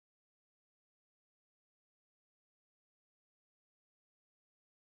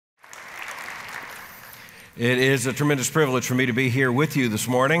It is a tremendous privilege for me to be here with you this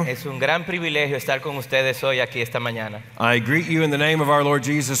morning. Es un gran privilegio estar con ustedes hoy aquí esta mañana. I greet you in the name of our Lord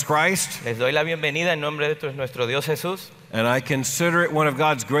Jesus Christ, Les doy la bienvenida en nombre de nuestro Dios Jesús. and I consider it one of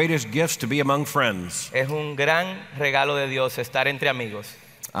God's greatest gifts to be among friends. Es un gran regalo de Dios estar entre amigos.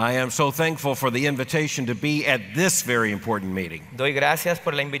 I am so thankful for the invitation to be at this very important meeting. Doy gracias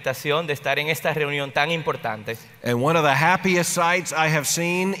por la invitación de estar en esta reunión tan importante. And one of the happiest sights I have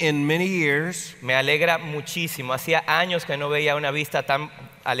seen in many years Me alegra muchísimo. Hacía años que no veía una vista tan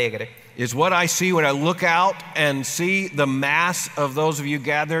alegre. is what I see when I look out and see the mass of those of you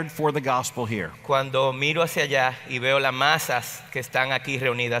gathered for the gospel here. Cuando miro hacia allá y veo las masas que están aquí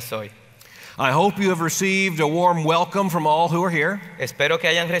reunidas hoy. I hope you have received a warm welcome from all who are here. Espero que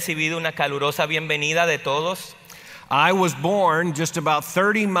hayan recibido una calurosa bienvenida de todos. I was born just about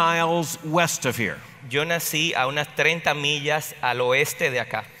 30 miles west of here, Yo nací a unas 30 millas al oeste de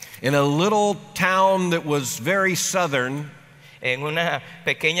acá, in a little town that was very southern, en una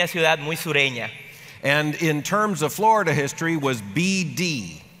pequeña ciudad muy sureña. and in terms of Florida history was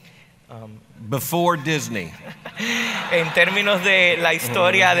BD, before Disney. En términos de la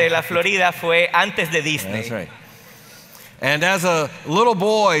historia de la Florida fue antes de Disney. That's right. And as a little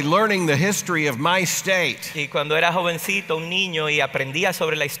boy learning the history of my state, Y cuando era jovencito, un niño, y aprendía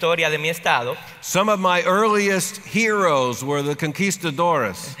sobre la historia de mi estado, some of my earliest heroes were the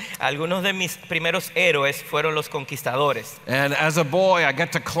conquistadores. algunos de mis primeros héroes fueron los conquistadores. And as a boy, I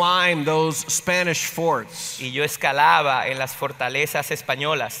got to climb those Spanish forts Y yo escalaba en las fortalezas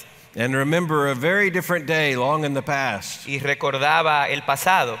españolas and remember a very different day long in the past. y recordaba el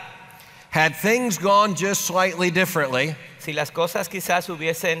pasado. Had things gone just slightly differently, Si las cosas quizás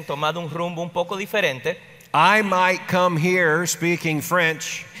hubiesen tomado un rumbo un poco diferente, I might come here speaking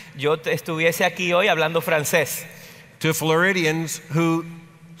French yo estuviese aquí hoy hablando francés to Floridians who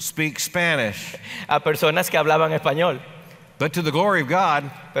speak Spanish. a personas que hablaban español. But to the glory of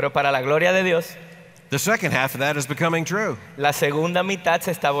God, Pero para la gloria de Dios, the second half of that is becoming true. la segunda mitad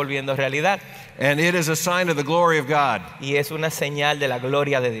se está volviendo realidad. And it is a sign of the glory of God. Y es una señal de la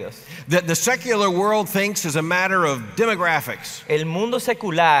gloria de Dios. That the secular world thinks is a matter of demographics. El mundo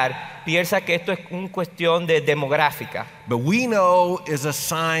secular piensa que esto es una cuestión de demográfica, But we know is a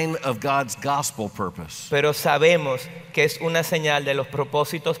sign of God's gospel purpose. pero sabemos que es una señal de los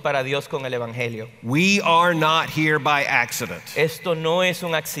propósitos para Dios con el Evangelio. We are not here by accident. Esto no es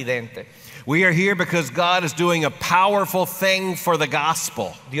un accidente. We are here because God is doing a powerful thing for the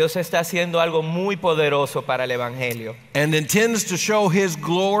gospel Dios está haciendo algo muy poderoso para el Evangelio. and intends to show his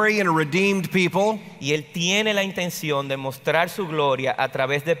glory in a redeemed people Y Él tiene la intención de mostrar su gloria a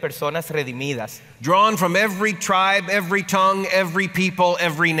través de personas redimidas, drawn from every tribe, every tongue, every people,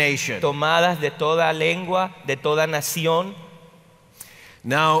 every nation. tomadas de toda lengua, de toda nación.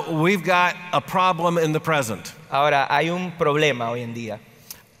 Now, we've got a problem in the present. Ahora, hay un problema hoy en día.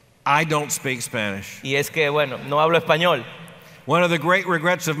 I don't speak Spanish. Y es que, bueno, no hablo español. One of the great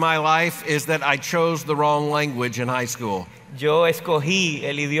regrets of my life is that I chose the wrong language in high school. Yo escogí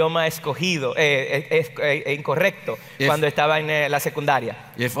el idioma incorrecto cuando estaba en la secundaria.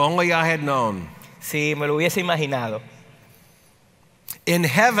 If only I had known. Si me lo hubiese imaginado. In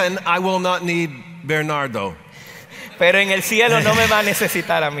heaven, I will not need Bernardo. Pero en el cielo no me va a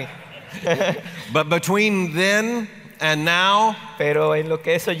necesitar a mí. But between then and now, Pero en lo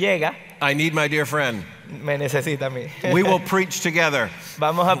que eso llega, I need my dear friend. me necesita a mí. We will preach together.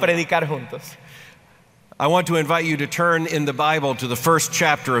 Vamos a predicar juntos. I want to invite you to turn in the Bible to the first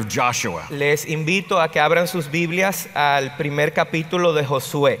chapter of Joshua. Les invito a que abran sus Biblias al primer capítulo de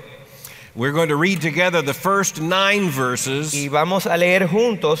Josué. We're going to read together the first 9 verses Y vamos a leer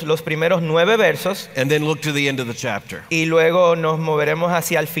juntos los primeros 9 versos and then look to the end of the chapter. y luego nos moveremos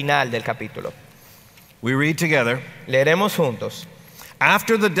hacia el final del capítulo. We read together. Leeremos juntos.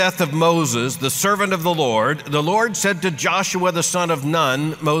 After the death of Moses, the servant of the Lord said to Joshua the son of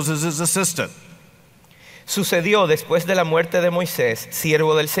Nun, Moses' assistant, Sucedió después de la muerte de Moisés,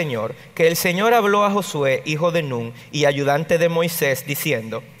 siervo del Señor, que el Señor habló a Josué, hijo de Nun, y ayudante de Moisés,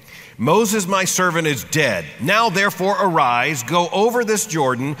 diciendo, Moses, my servant, is dead. Now therefore arise, go over this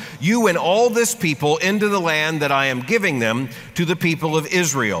Jordan, you and all this people, into the land that I am giving them to the people of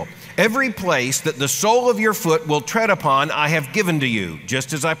Israel. Every place that the sole of your foot will tread upon I have given to you,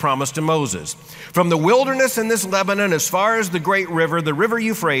 just as I promised to Moses. From the wilderness in this Lebanon as far as the great river, the river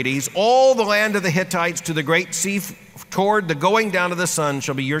Euphrates, all the land of the Hittites to the great sea toward the going down of the sun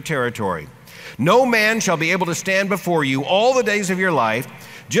shall be your territory. No man shall be able to stand before you all the days of your life.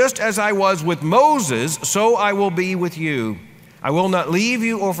 Just as I was with Moses, so I will be with you. I will not leave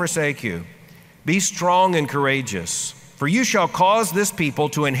you or forsake you. Be strong and courageous. For you shall cause this people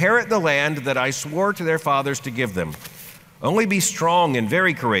to inherit the land that I swore to their fathers to give them. Only be strong and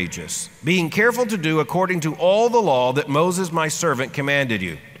very courageous, being careful to do according to all the law that Moses my servant commanded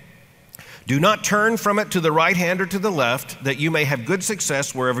you. Do not turn from it to the right hand or to the left, that you may have good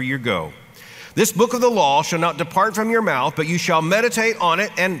success wherever you go. This book of the law shall not depart from your mouth, but you shall meditate on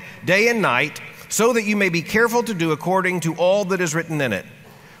it day and night, so that you may be careful to do according to all that is written in it.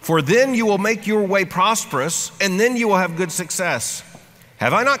 For then you will make your way prosperous, and then you will have good success.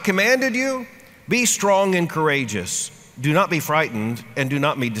 Have I not commanded you? Be strong and courageous. Do not be frightened, and do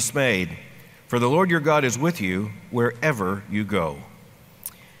not be dismayed. For the Lord your God is with you wherever you go.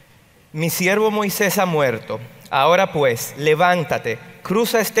 Mi siervo Moisés ha muerto. Ahora pues, levántate,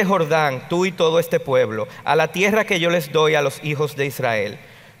 cruza este Jordán, tú y todo este pueblo, a la tierra que yo les doy a los hijos de Israel.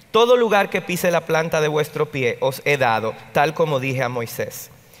 Todo lugar que pise la planta de vuestro pie os he dado, tal como dije a Moisés.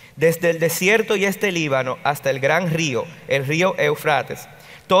 Desde el desierto y este Líbano hasta el gran río, el río Eufrates,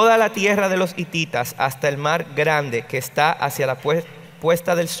 toda la tierra de los hititas hasta el mar grande que está hacia la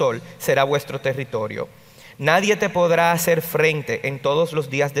puesta del sol será vuestro territorio. Nadie te podrá hacer frente en todos los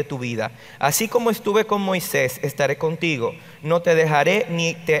días de tu vida. Así como estuve con Moisés, estaré contigo. No te dejaré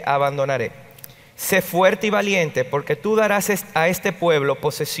ni te abandonaré. Sé fuerte y valiente, porque tú darás a este pueblo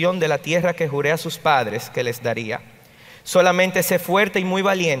posesión de la tierra que juré a sus padres que les daría. Solamente sé fuerte y muy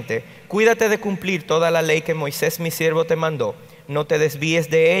valiente. Cuídate de cumplir toda la ley que Moisés mi siervo te mandó. No te desvíes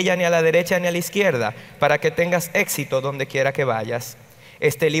de ella ni a la derecha ni a la izquierda, para que tengas éxito donde quiera que vayas.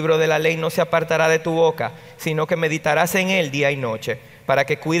 Este libro de la ley no se apartará de tu boca, sino que meditarás en él día y noche, para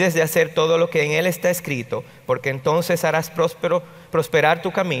que cuides de hacer todo lo que en él está escrito, porque entonces harás prosperar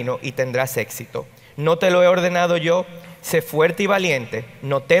tu camino y tendrás éxito. ¿No te lo he ordenado yo? Sé fuerte y valiente,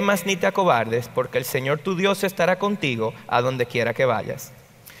 no temas ni te acobardes, porque el Señor tu Dios estará contigo a donde quiera que vayas.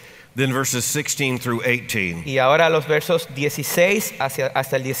 Then verses 16 through 18. Y ahora los versos 16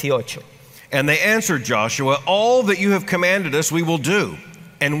 hasta el 18. And they answered Joshua, all that you have commanded us we will do,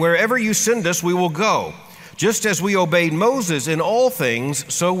 and wherever you send us we will go. Just as we obeyed Moses in all things,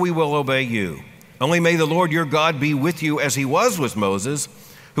 so we will obey you. Only may the Lord your God be with you as he was with Moses.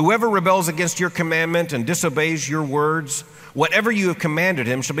 Whoever rebels against your commandment and disobeys your words, whatever you have commanded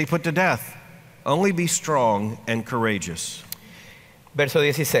him shall be put to death. Only be strong and courageous. Verso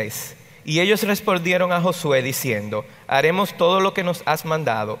 16. Y ellos respondieron a Josué diciendo, haremos todo lo que nos has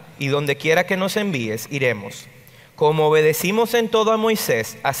mandado, y donde quiera que nos envíes, iremos. Como obedecimos en todo a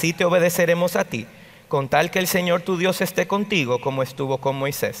Moisés, así te obedeceremos a ti, con tal que el Señor tu Dios esté contigo como estuvo con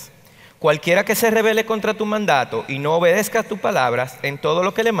Moisés. Cualquiera que se rebele contra tu mandato y no obedezca tus palabras en todo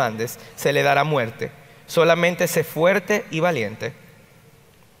lo que le mandes, se le dará muerte. Solamente sé fuerte y valiente.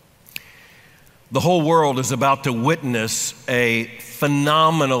 The whole world is about to witness a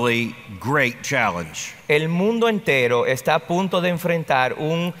phenomenally great challenge. El mundo entero está a punto de enfrentar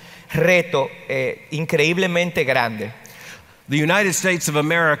un reto increíblemente grande. The United States of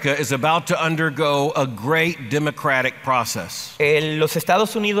America is about to undergo a great democratic process. Los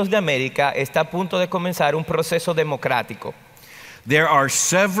Estados Unidos de América está a punto de comenzar un proceso democrático. There are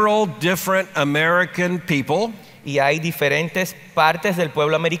several different American people Y hay diferentes partes del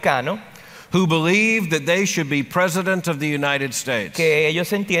pueblo americano who believe that they should be president of the United States. que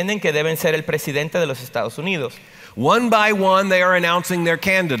ellos entienden que deben ser el presidente de los Estados Unidos. One by one, they are announcing their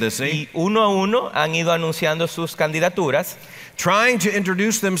candidacy, Y uno a uno han ido anunciando sus candidaturas, trying to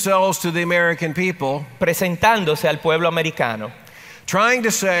introduce themselves to the American people, presentándose al pueblo americano, trying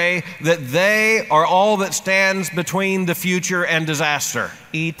to say that they are all that stands between the future and disaster.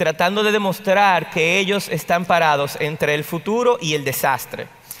 y tratando de demostrar que ellos están parados entre el futuro y el desastre.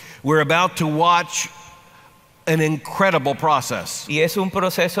 We're about to watch an incredible process. Y es un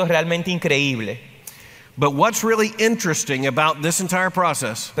proceso realmente increíble. But what's really interesting about this entire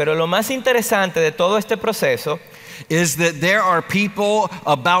process Pero lo más interesante de todo este proceso is that there are people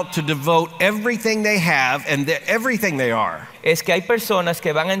about to devote everything they have and everything they are es que hay personas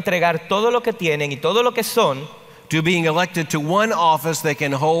que van a entregar todo lo que tienen y todo lo que son to being elected to one office they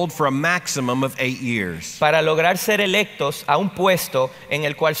can hold for a maximum of 8 years. para lograr ser electos a un puesto en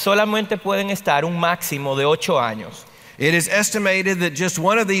el cual solamente pueden estar un máximo de 8 años. It is estimated that just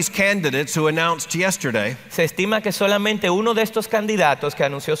one of these candidates who announced yesterday Se estima que solamente uno de estos candidatos que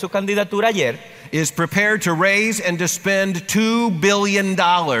anunció su candidatura ayer is prepared to raise and to spend $2 billion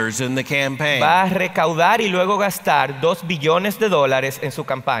in the campaign. va a recaudar y luego gastar $2 billones en su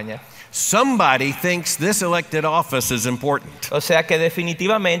campaña. Somebody thinks this elected office is important. O sea que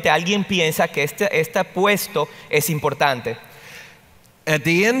definitivamente alguien piensa que este puesto es importante. At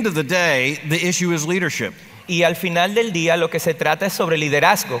the end of the day, the issue is leadership. Y al final del día lo que se trata es sobre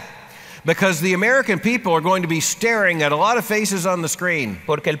liderazgo. Because the American people are going to be staring at a lot of faces on the screen,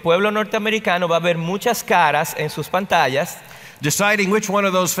 Porque el pueblo norteamericano va a ver muchas caras en sus pantallas deciding which one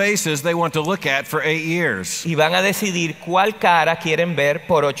of those faces they want to look at for 8 years. y van a decidir cuál cara quieren ver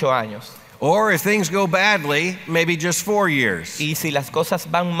por 8 años. Or if things go badly, maybe just 4 years. Y si las cosas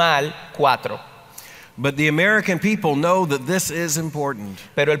van mal, 4. But the American people know that this is important.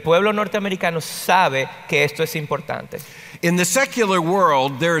 Pero el pueblo norteamericano sabe que esto es importante. In the secular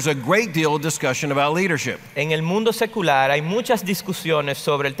world, there is a great deal of discussion about leadership. En el mundo secular hay muchas discusiones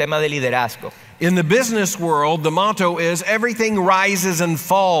sobre el tema de liderazgo. In the business world, the motto is everything rises and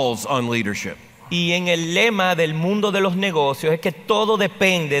falls on leadership. Y en el lema del mundo de los negocios es que todo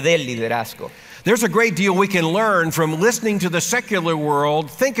depende del liderazgo. There's a great deal we can learn from listening to the secular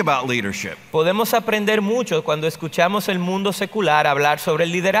world think about leadership. Podemos aprender mucho cuando escuchamos el mundo secular hablar sobre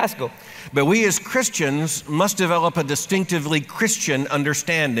el liderazgo. But we as Christians must develop a distinctively Christian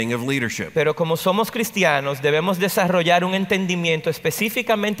understanding of leadership. Pero como somos cristianos, debemos desarrollar un entendimiento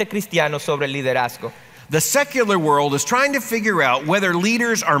específicamente cristiano sobre el liderazgo. The secular world is trying to figure out whether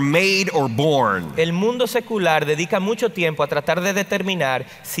leaders are made or born. El mundo secular dedica mucho tiempo a tratar de determinar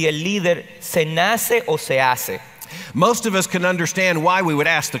si el líder se nace o se hace. Most of us can understand why we would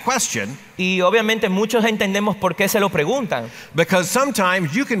ask the question, Y obviamente muchos entendemos por qué se lo preguntan. because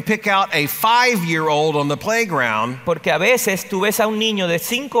sometimes you can pick out a 5-year-old on the playground Porque a veces tú ves a un niño de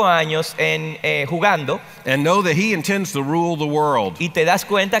 5 años jugando and know that he intends to rule the world. y te das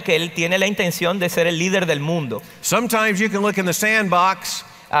cuenta que él tiene la intención de ser el líder del mundo. Sometimes you can look in the sandbox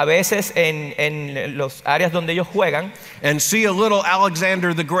A veces en los áreas donde ellos juegan and see a little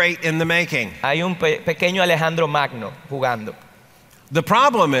Alexander the Great in the making. hay un pequeño Alejandro Magno jugando. The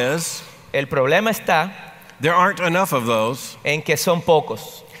problem is El problema está there aren't enough of those, en que son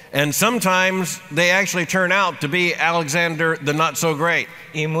pocos. and sometimes they actually turn out to be Alexander the not so great.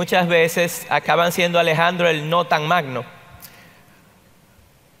 Y muchas veces acaban siendo Alejandro el no tan magno.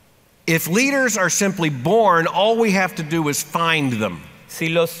 If leaders are simply born, all we have to do is find them. Si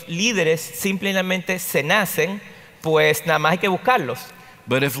los líderes simplemente se nacen, pues nada más hay que buscarlos.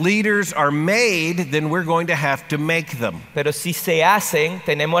 But if leaders are made, then we're going to have to make them. Pero si se hacen,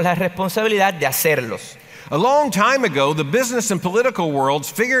 tenemos la responsabilidad de hacerlos. A long time ago, the business and political worlds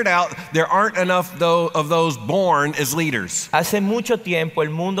figured out there aren't enough of those born as leaders. Hace mucho tiempo el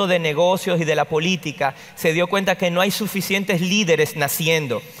mundo de negocios y de la política se dio cuenta que no hay suficientes líderes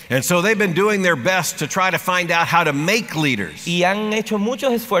naciendo. And so they've been doing their best to try to find out how to make leaders. Y han hecho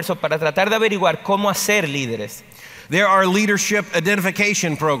muchos esfuerzos para tratar de averiguar cómo hacer líderes. There are leadership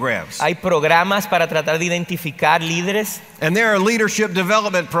identification programs. Hay programas para tratar de identificar líderes And there are leadership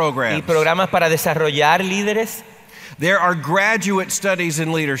development y programs. programas para desarrollar líderes, There are graduate studies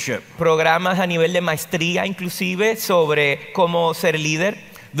in leadership. programas a nivel de maestría inclusive sobre cómo ser líder.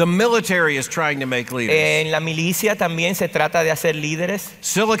 The military is trying to make leaders. En la milicia también se trata de hacer líderes.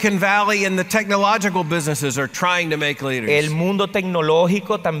 Silicon Valley and the technological businesses are trying to make leaders. El mundo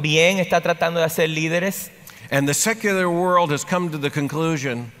tecnológico también está tratando de hacer líderes. And the secular world has come to the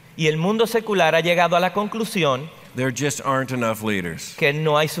conclusion Y el mundo secular ha llegado a la conclusión there just aren't enough leaders. que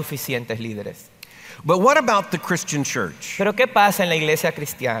no hay suficientes líderes. But what about the Christian church? Pero ¿qué pasa en la iglesia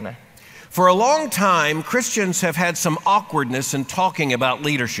cristiana? For a long time, Christians have had some awkwardness in talking about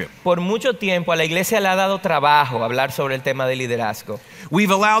leadership. Por mucho tiempo a la iglesia le ha dado trabajo hablar sobre el tema de liderazgo. We've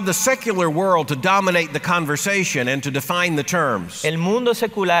allowed the secular world to dominate the conversation and to define the terms. El mundo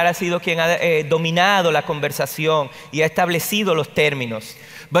secular ha sido quien ha dominado la conversación y ha establecido los términos.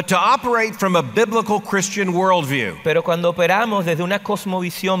 But to operate from a biblical Christian worldview Pero cuando operamos desde una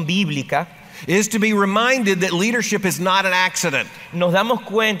cosmovisión bíblica, is to be reminded that leadership is not an accident. nos damos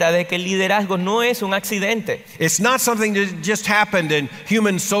cuenta de que el liderazgo no es un accidente. It's not something that just happened in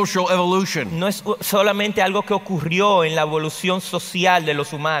human social evolution. No es solamente algo que ocurrió en la evolución social de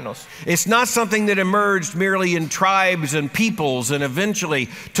los humanos. It's not something that emerged merely in tribes and peoples and eventually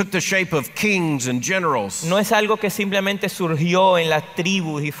took the shape of kings and generals. No es algo que simplemente surgió en las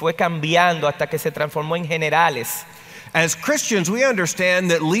tribus y fue cambiando hasta que se transformó en generales. As Christians, we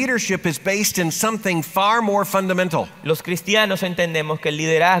understand that leadership is based in something far more fundamental. Los cristianos entendemos que el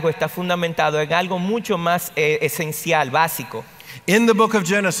liderazgo está fundamentado en algo mucho más esencial, básico. In the book of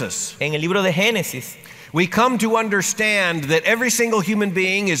Genesis, En el libro de Génesis we come to understand that every single human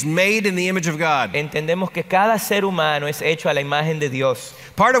being is made in the image of God. entendemos que cada ser humano es hecho a la imagen de Dios.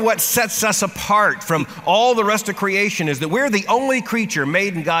 Part of what sets us apart from all the rest of creation is that we're the only creature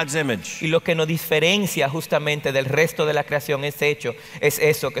made in God's image. Y lo que nos diferencia justamente del resto de la creación es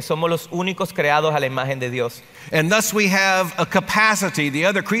eso, que somos los únicos creados a la imagen de Dios. And thus we have a capacity the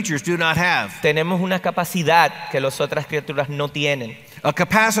other creatures do not have. Tenemos una capacidad que las otras criaturas no tienen. a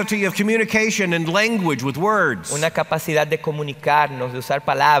capacity of communication and language with words. Una capacidad de comunicarnos, de usar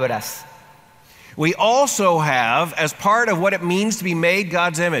palabras. We also have, as part of what it means to be made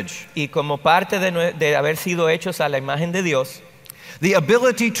God's image, Y como parte de haber sido hechos a la imagen de Dios, the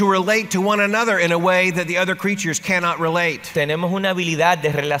ability to relate to one another in a way that the other creatures cannot relate. tenemos una habilidad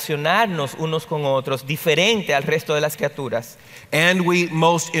de relacionarnos unos con otros diferente al resto de las criaturas. And we,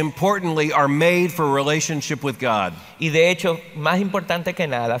 most importantly, are made for relationship with God. Y de hecho, más importante que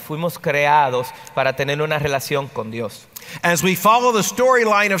nada, fuimos creados para tener una relación con Dios. As we follow the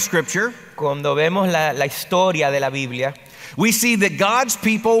storyline of Scripture, Cuando vemos la historia de la Biblia, we see that God's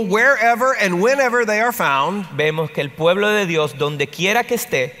people, wherever and whenever they are found, vemos que el pueblo de Dios, donde quiera que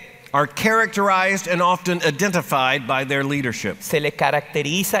esté, are characterized and often identified by their leadership. se le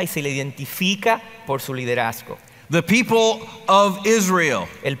caracteriza y se le identifica por su liderazgo. The people of Israel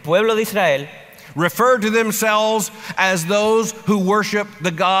El pueblo de Israel refer to themselves as those who worship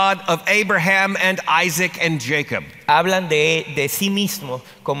the God of Abraham and Isaac and Jacob. hablan de sí mismos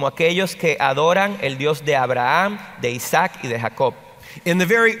como aquellos que adoran el Dios de Abraham, de Isaac y de Jacob. In the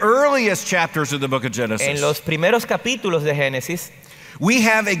very earliest chapters of the book of En Genesis, los primeros capítulos de Génesis we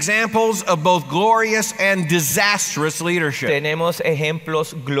have examples of both glorious and disastrous leadership. tenemos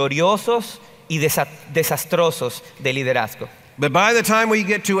ejemplos gloriosos y desastrosos de liderazgo. But by the time we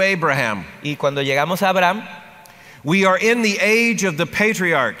get to Abraham, Y cuando llegamos a Abraham, we are in the age of the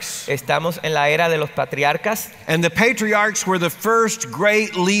patriarchs. estamos en la era de los patriarcas And the patriarchs were the first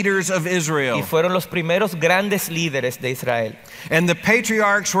great leaders of y Israel. fueron los primeros grandes líderes de Israel. And the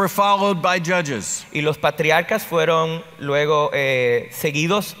patriarchs were followed by judges. Y los patriarcas fueron luego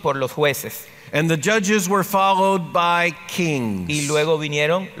seguidos por los jueces. And the judges were followed by kings. Y luego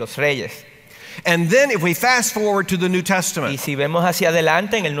vinieron los reyes. And then if we fast forward to the New Y Testament, si vemos hacia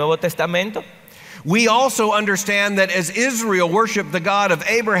adelante en el Nuevo Testamento, we also understand that as Israel worshiped the God of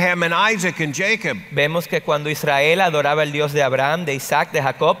Abraham and Isaac and Jacob, vemos que cuando Israel adoraba el Dios de Abraham, de Isaac, de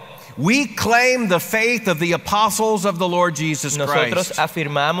Jacob, we claim the faith of the apostles of the Lord Jesus nosotros Christ.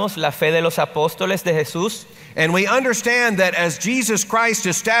 afirmamos la fe de los apóstoles de Jesús And we understand that as Jesus Christ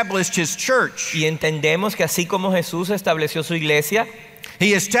established his church, y entendemos que así como Jesús estableció su iglesia,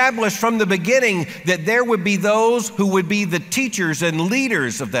 he established from the beginning that there would be those who would be the teachers and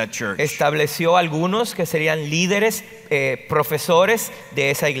leaders of that church. estableció algunos que serían líderes, profesores de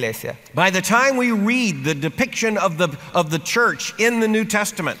esa iglesia. By the time we read the depiction of the church in the New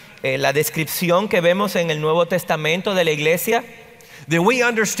Testament, La descripción que vemos en el Nuevo Testamento de la iglesia, then we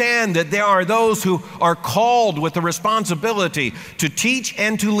understand that there are those who are called with the responsibility to teach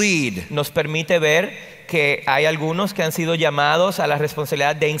and to lead. nos permite ver que hay algunos que han sido llamados a la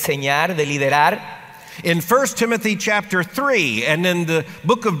responsabilidad de enseñar, de liderar. In 1 Timothy chapter 3 and in the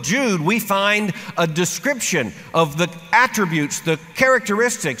book of Jude, we find a description of the attributes, the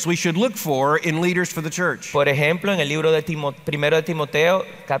characteristics we should look for in leaders for the church. Por ejemplo, en el libro de primero de Timoteo,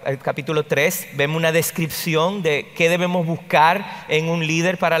 capítulo 3, vemos una descripción de qué debemos buscar en un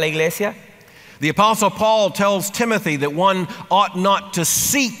líder para la iglesia. The Apostle Paul tells Timothy that one ought not to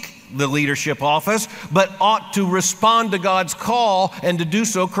seek the leadership office, but ought to respond to God's call and to do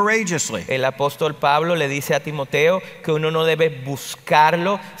so courageously. El apóstol Pablo le dice a Timoteo que uno no debe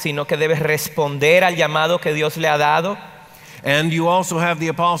buscarlo, sino que debe responder al llamado que Dios le ha dado. And you also have the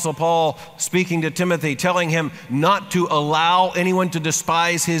Apostle Paul speaking to Timothy, telling him not to allow anyone to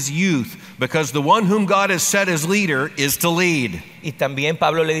despise his youth, because the one whom God has set as leader is to lead. Y también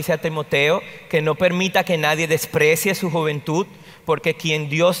Pablo le dice a Timoteo que no permita que nadie desprecie su juventud, porque quien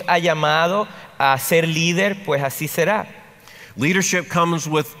Dios ha llamado a ser líder, pues así será. Leadership comes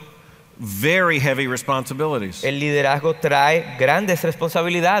with very heavy responsibilities. El liderazgo trae grandes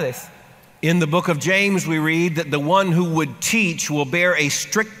responsabilidades. In the book of James, we read that the one who would teach will bear a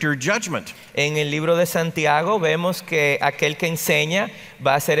stricter judgment. En el libro de Santiago vemos que aquel que enseña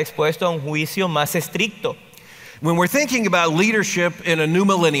va a ser expuesto a un juicio más estricto. When we're thinking about leadership in a new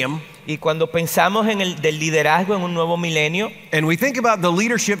millennium, Y cuando pensamos en el del liderazgo en un nuevo milenio and we think about the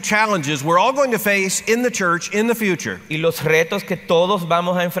leadership challenges we're all going to face in the church in the future, y los retos que todos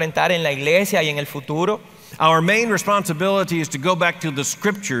vamos a enfrentar en la iglesia y en el futuro, our main responsibility is to go back to the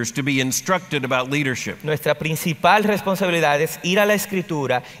scriptures to be instructed about leadership. nuestra principal responsabilidad es ir a la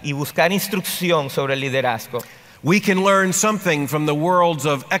escritura y buscar instrucción sobre el liderazgo. We can learn something from the worlds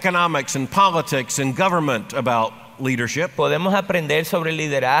of economics and politics and government about leadership. Podemos aprender sobre el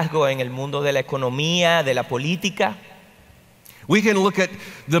liderazgo en el mundo de la economía, de la política. We can look at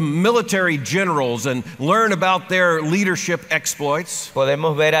the military generals and learn about their leadership exploits.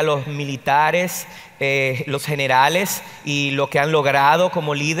 Podemos ver a los militares, los generales y lo que han logrado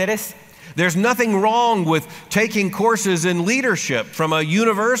como líderes. There's nothing wrong with taking courses in leadership from a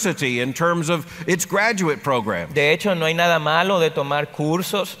university in terms of its graduate program. De hecho, no hay nada malo de tomar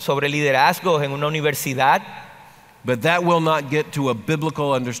cursos sobre liderazgo en una universidad, But that will not get to a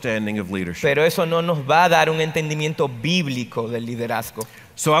biblical understanding of leadership. pero eso no nos va a dar un entendimiento bíblico del liderazgo.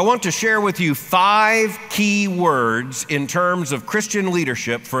 So I want to share with you 5 key words in terms of Christian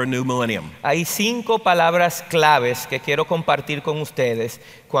leadership for a new millennium. Hay 5 palabras claves que quiero compartir con ustedes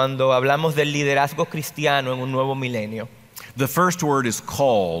cuando hablamos del liderazgo cristiano en un nuevo milenio. The first word is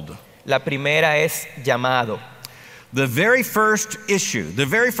called. La primera es llamado. The very first issue, the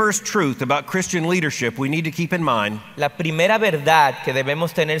very first truth about Christian leadership we need to keep in mind La primera verdad que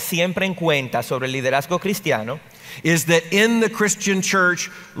debemos tener siempre en cuenta sobre el liderazgo cristiano is that in the Christian church,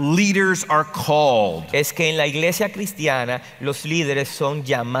 leaders are called. es que en la iglesia cristiana los líderes son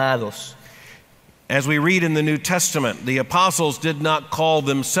llamados. As we read in the New Testament, the apostles did not call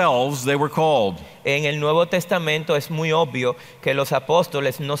themselves, they were called. En el Nuevo Testamento es muy obvio que los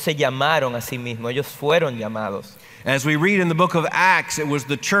apóstoles no se llamaron a sí mismos, ellos fueron llamados. As we read in the book of Acts, it was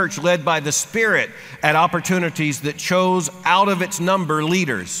the church led by the Spirit at opportunities that chose out of its number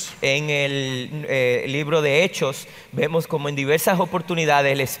leaders. En el libro de Hechos vemos como en diversas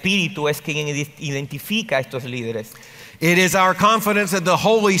oportunidades el Espíritu es quien identifica a estos líderes. It is our confidence that the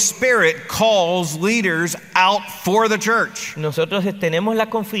Holy Spirit calls leaders out for the church. Nosotros tenemos la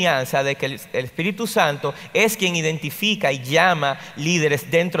confianza de que el Espíritu Santo es quien identifica y llama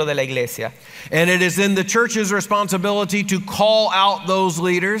líderes dentro de la iglesia. And it is in the church's responsibility to call out those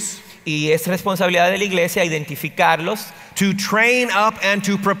leaders, Y es responsabilidad de la iglesia identificarlos, to train up and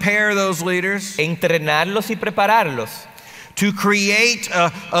to prepare those leaders, entrenarlos y prepararlos, to create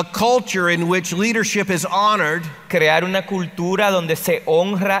a culture in which leadership is honored, crear una cultura donde se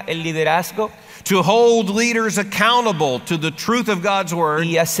honra el liderazgo to hold leaders accountable to the truth of God's word,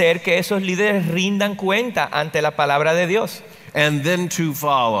 y hacer que esos líderes rindan cuenta ante la palabra de Dios and then to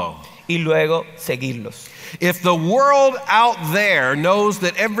follow. y luego seguirlos. If the world out there knows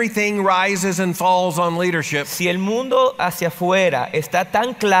that everything rises and falls on leadership, Si el mundo hacia afuera está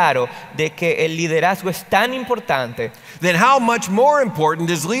tan claro de que el liderazgo es tan importante, then how much more important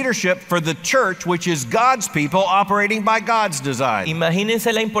is leadership for the church, which is God's people operating by God's design?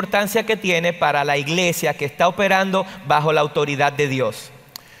 imagínense la importancia que tiene para la iglesia que está operando bajo la autoridad de Dios.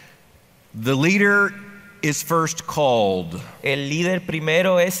 The leader is first called. El líder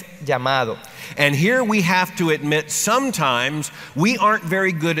primero es llamado. And here we have to admit sometimes we aren't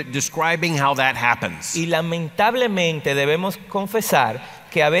very good at describing how that happens. Y lamentablemente debemos confesar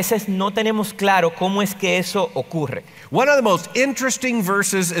que a veces no tenemos claro cómo es que eso ocurre. One of the most interesting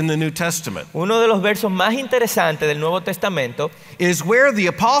verses in the New Testament Uno de los versos más interesantes del Nuevo Testamento is where the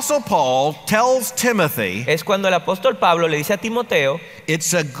Apostle Paul tells Timothy es cuando el apóstol Pablo le dice a Timoteo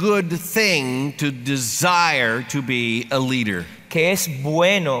it's a good thing to desire to be a leader. que es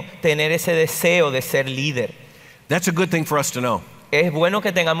bueno tener ese deseo de ser líder. That's a good thing for us to know. Es bueno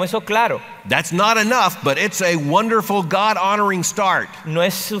que tengamos eso claro. That's not enough, but it's a wonderful God-honoring start. No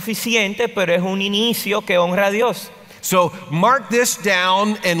es suficiente, pero es un inicio que honra a Dios. So mark this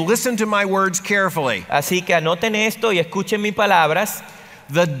down and listen to my words carefully. Así que anoten esto y escuchen mis palabras.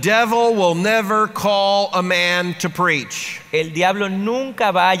 The devil will never call a man to preach. El diablo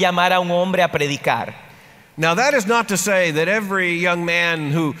nunca va a llamar a un hombre a predicar. Now that is not to say that every young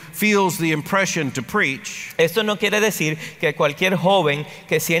man who feels the impression to preach, Esto no quiere decir que cualquier joven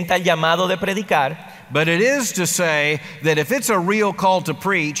que sienta el llamado de predicar, but it is to say that if it's a real call to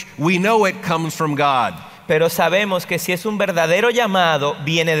preach, we know it comes from God. pero sabemos que si es un verdadero llamado,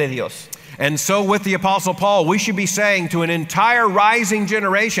 viene de Dios. And so with the Apostle Paul, we should be saying to an entire rising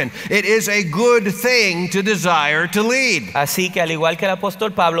generation, it is a good thing to desire to lead. Así que al igual que el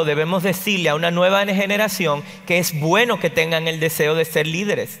apóstol Pablo, debemos decirle a una nueva generación que es bueno que tengan el deseo de ser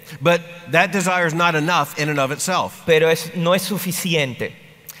líderes, But that desire is not enough in and of itself. pero no es suficiente.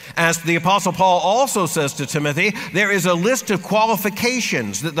 As the Apostle Paul also says to Timothy, there is a list of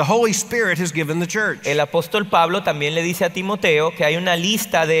qualifications that the Holy Spirit has given the church. El apóstol Pablo también le dice a Timoteo que hay una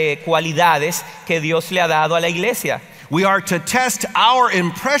lista de cualidades que Dios le ha dado a la iglesia. We are to test our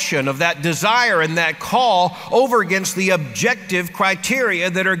impression of that desire and that call over against the objective criteria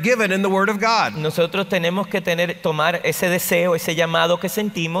that are given in the Word of God. Nosotros tenemos que tomar ese deseo, ese llamado que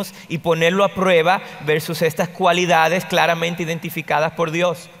sentimos y ponerlo a prueba versus estas cualidades claramente identificadas por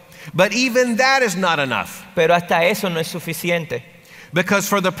Dios. But even that is not enough. Pero hasta eso no es suficiente. Because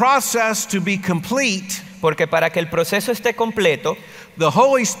for the process to be complete, Porque para que el proceso esté completo, the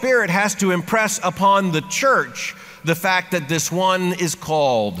Holy Spirit has to impress upon the church the fact that this one is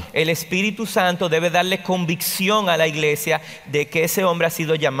called. el Espíritu Santo debe darle convicción a la iglesia de que ese hombre ha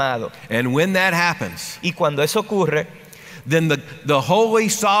sido llamado. And when that happens, Y cuando eso ocurre, then the holy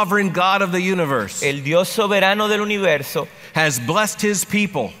sovereign God of the universe el Dios soberano del universo has blessed his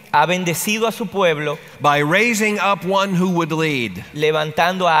people ha bendecido a su pueblo by raising up one who would lead.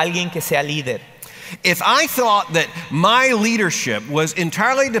 levantando a alguien que sea líder. If I thought that my leadership was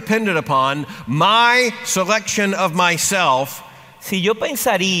entirely dependent upon my selection of myself, Si yo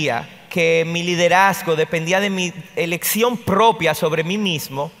pensaría que mi liderazgo dependía de mi elección propia sobre mí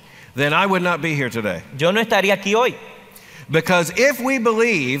mismo, then I would not be here today. yo no estaría aquí hoy. Because if we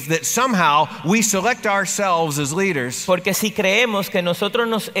believe that somehow we select ourselves as leaders, Porque si creemos que nosotros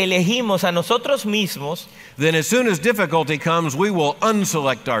nos elegimos a nosotros mismos, then as soon as difficulty comes, we will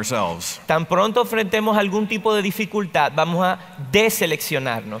unselect ourselves. tan pronto enfrentemos algún tipo de dificultad, vamos a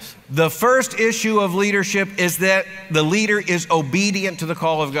deseleccionarnos. The first issue of leadership is that the leader is obedient to the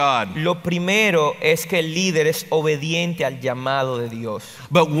call of God. Lo primero es que el líder es obediente al llamado de Dios.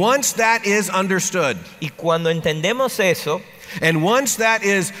 But once that is understood, Y cuando entendemos eso, and once that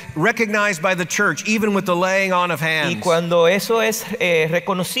is recognized by the church, even with the laying on of y hands, cuando eso es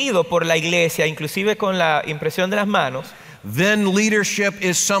reconocido por la iglesia, inclusive con la impresión de las manos, then leadership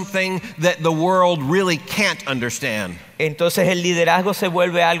is something that the world really can't understand. entonces el liderazgo se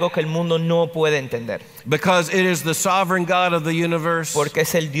vuelve algo que el mundo no puede entender. Because it is the sovereign God of the universe Porque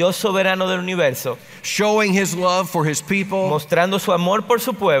es el Dios soberano del universo, showing his love for his people mostrando su amor por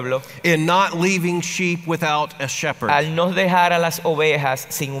su pueblo, in not leaving sheep without a shepherd. al no dejar a las ovejas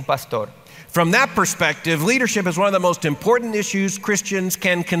sin un pastor. From that perspective, leadership is one of the most important issues Christians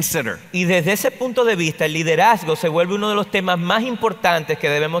can consider. Y desde ese punto de vista, el liderazgo se vuelve uno de los temas más importantes que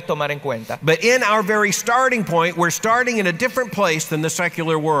debemos tomar en cuenta. But in our very starting point, we're starting in a different place than the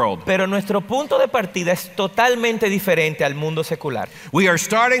secular world. Pero nuestro punto de partida es totalmente diferente al mundo secular. We are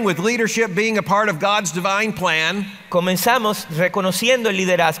starting with leadership being a part of God's divine plan, Comenzamos reconociendo el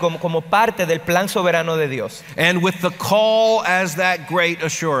liderazgo como parte del plan soberano de Dios and with the call as that great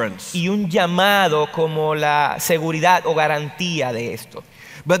assurance. y un llamado como la seguridad o garantía de esto.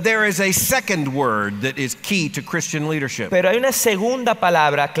 But there is a second word that is key to Christian leadership, Pero hay una segunda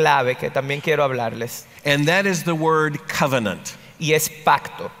palabra clave que también quiero hablarles, and that is the word covenant. y es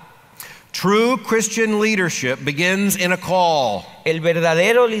pacto. True Christian leadership begins in a call, El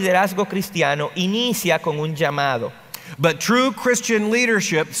verdadero liderazgo cristiano inicia con un llamado, but true Christian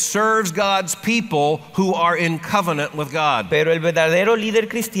leadership serves God's people who are in covenant with God. pero el verdadero líder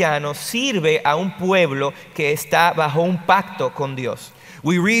cristiano sirve a un pueblo que está bajo un pacto con Dios.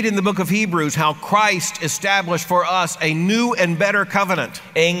 We read in the book of Hebrews how Christ established for us a new and better covenant.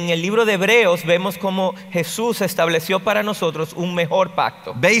 En el libro de Hebreos vemos cómo Jesús estableció para nosotros un mejor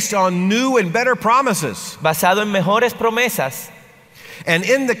pacto, Based on new and better promises. basado en mejores promesas. And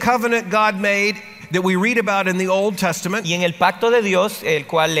in the covenant God made that we read about in the Old Testament, Y en el pacto de Dios, el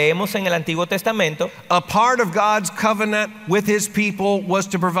cual leemos en el Antiguo Testamento, a part of God's covenant with his people was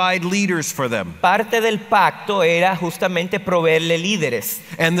to provide leaders for them. parte del pacto era justamente proveerle líderes.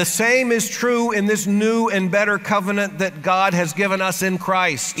 And the same is true in this new and better covenant that God has given us in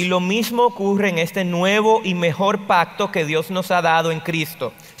Christ. Y lo mismo ocurre en este nuevo y mejor pacto que Dios nos ha dado en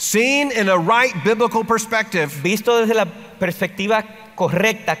Cristo. Seen in a right biblical perspective, Visto desde la perspectiva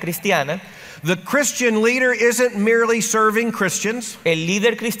correcta cristiana, the Christian leader isn't merely serving Christians. el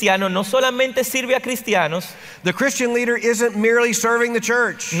líder cristiano no solamente sirve a cristianos, The Christian leader isn't merely serving the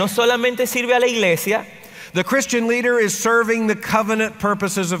church. no solamente sirve a la iglesia, The Christian leader is serving the covenant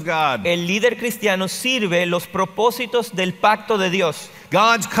purposes of God. el líder cristiano sirve los propósitos del pacto de Dios.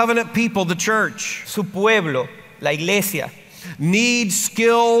 God's covenant people, the church, Su pueblo, la iglesia, need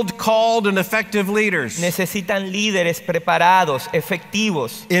skilled, called, and effective leaders necesitan líderes preparados,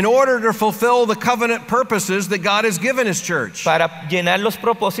 efectivos, in order to fulfill the covenant purposes that God has given his church. para llenar los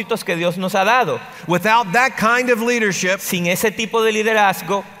propósitos que Dios nos ha dado. Without that kind of leadership, Sin ese tipo de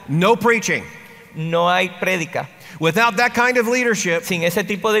liderazgo no preaching. no hay prédica. Without that kind of leadership, Sin ese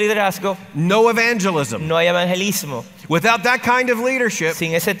tipo de liderazgo no evangelism. no hay evangelismo. Without that kind of leadership,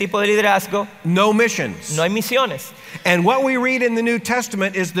 Sin ese tipo de liderazgo no missions. no hay misiones. And what we read in the New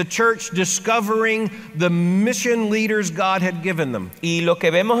Testament is the church discovering the mission leaders God had given them. Y lo que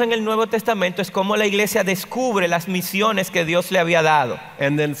vemos en el Nuevo Testamento es cómo la iglesia descubre las misiones que Dios le había dado.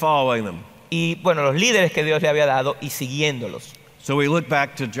 And then following them. Y bueno, los líderes que Dios le había dado y siguiéndolos. So we look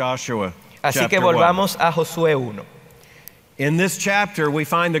back to Joshua. Así que chapter 1. volvamos a Josué 1. In this chapter, we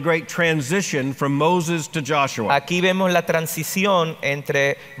find the great transition from Moses to Joshua. Aquí vemos la transición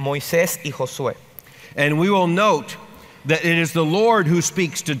entre Moisés y Josué. And we will note that it is the Lord who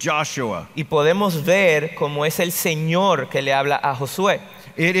speaks to Joshua. Y podemos ver cómo es el Señor que le habla a Josué.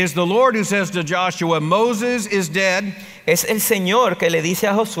 It is the Lord who says to Joshua, Moses is dead. Es el Señor que le dice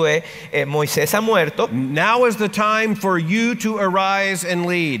a Josué, Moisés ha muerto. Now is the time for you to arise and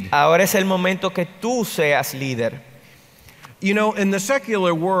lead. Ahora es el momento que tú seas líder. You know, in the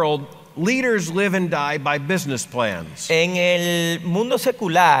secular world, leaders live and die by business plans. En el mundo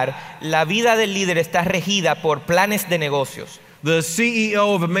secular, la vida del líder está regida por planes de negocios. The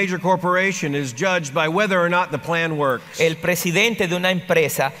CEO of a major corporation is judged by whether or not the plan works. El presidente de una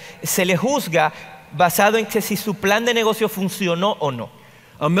empresa se le juzga basado en que si su plan de negocio funcionó o no.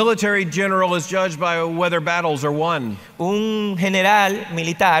 A military general is judged by whether battles are won. Un general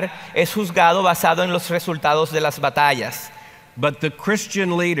militar es juzgado basado en los resultados de las batallas. But the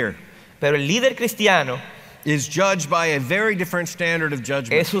Christian leader Pero el líder cristiano is judged by a very different standard of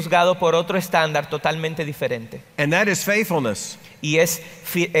judgment. es juzgado por otro estándar totalmente diferente. And that is faithfulness. Y es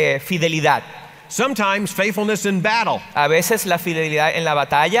fidelidad. Sometimes faithfulness in battle. A veces la fidelidad en la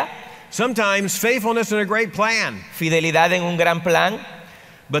batalla, Sometimes faithfulness in a great plan. fidelidad en un gran plan.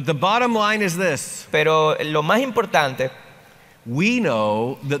 But the bottom line is this. Pero lo más importante We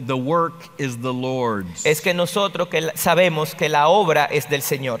know that the work is the Lord's. es que nosotros sabemos que la obra es del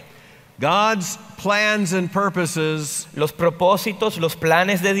Señor. God's plans and purposes Los propósitos, los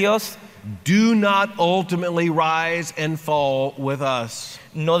planes de Dios do not ultimately rise and fall with us.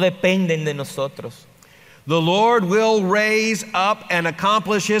 no dependen de nosotros. The Lord will raise up and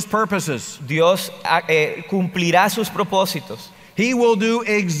accomplish His purposes. Dios cumplirá sus propósitos He will do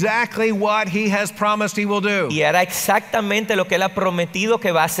exactly what He has promised He will do. y hará exactamente lo que Él ha prometido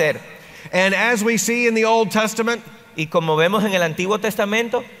que va a hacer. And as we see in the Old Testament, Y como vemos en el Antiguo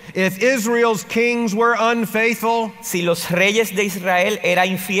Testamento, if Israel's kings were unfaithful, si los reyes de Israel eran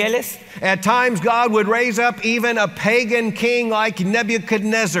infieles, at times God would raise up even a pagan king like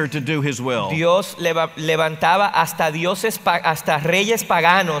Nebuchadnezzar to do His will. Dios levantaba hasta reyes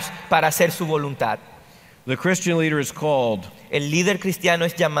paganos para hacer su voluntad. The Christian leader is called, El líder cristiano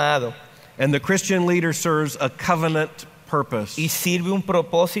es llamado and the Christian leader serves a covenant purpose. y sirve un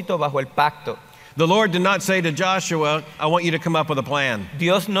propósito bajo el pacto. The Lord did not say to Joshua, I want you to come up with a plan.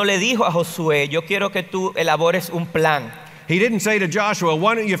 Dios no le dijo a Josué, yo quiero que tú elabores un plan. He didn't say to Joshua,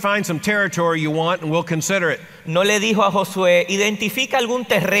 why don't you find some territory you want and we'll consider it. No le dijo a Josué, identifica algún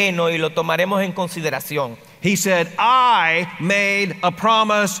terreno y lo tomaremos en consideración. He said, I made a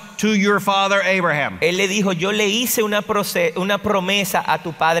promise to your father Abraham. Él le dijo, yo le hice una promesa a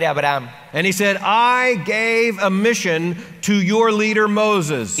tu padre Abraham. And he said, I gave a mission to your leader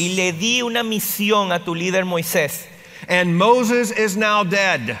Moses. Y le di una misión a tu líder Moisés. And Moses is now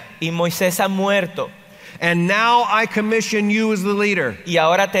dead. Y Moisés ha muerto. And now I commission you as the leader. Y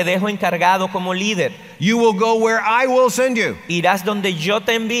ahora te dejo encargado como líder. You will go where I will send you. Irás donde yo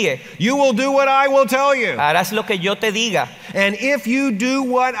te envíe. You will do what I will tell you. Harás lo que yo te diga. And if you do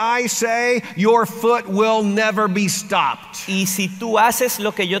what I say, your foot will never be stopped. Y si tú haces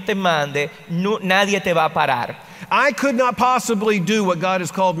lo que yo te mande, nadie te va a parar. I could not possibly do what God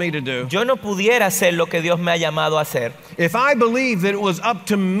has called me to do Yo no pudiera hacer lo que Dios me ha llamado a hacer if I believed that it was up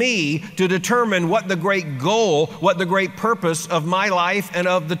to me to determine what the great goal, what the great purpose of my life and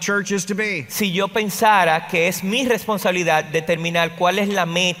of the church is to be. si yo pensara que es mi responsabilidad determinar cuál es la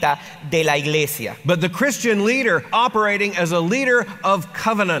meta de la iglesia. But the Christian leader operating as a leader of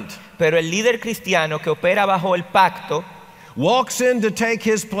covenant Pero el líder cristiano que opera bajo el pacto walks in to take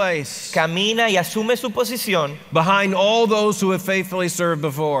his place camina y asume su posición behind all those who have faithfully served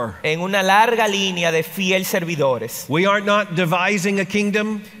before. en una larga línea de fiel servidores. We are not devising a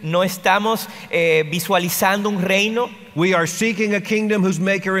kingdom. No estamos visualizando un reino, We are seeking a kingdom whose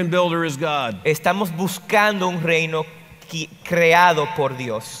maker and builder is God. estamos buscando un reino creado por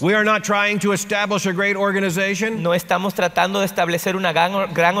Dios. We are not trying to establish a great organization. No estamos tratando de establecer una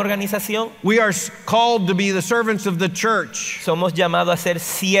gran organización. We are called to be the servants of the church. Somos llamados a ser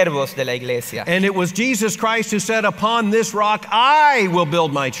siervos de la iglesia. And it was Jesus Christ who said, upon this rock I will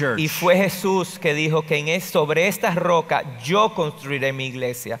build my Y church. fue Jesús que dijo que sobre esta roca yo construiré mi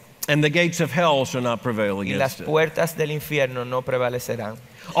iglesia. And the gates of hell shall not prevail Y las against it. puertas del infierno no prevalecerán.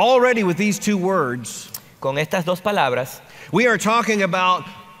 Already with these two words, Con estas dos palabras we are talking about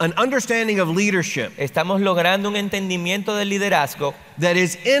an understanding of leadership Estamos logrando un entendimiento del liderazgo that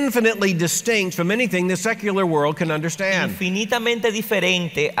is infinitely distinct from anything the secular world can understand. infinitamente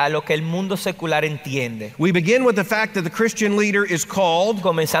diferente a lo que el mundo secular entiende. We begin with the fact that the Christian leader is called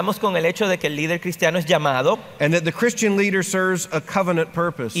Comenzamos con el hecho de que el líder cristiano es llamado and that the Christian leader serves a covenant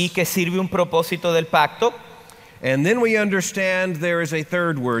purpose. y que sirve un propósito del pacto. And then we understand there is a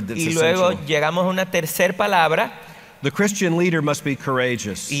third word that's Y luego essential. llegamos a una tercera palabra, The Christian leader must be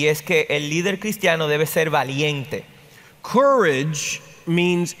courageous. y es que el líder cristiano debe ser valiente. Courage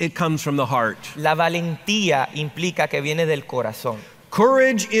means it comes from the heart. La valentía implica que viene del corazón.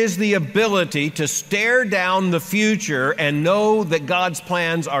 Courage is the ability to stare down the future and know that God's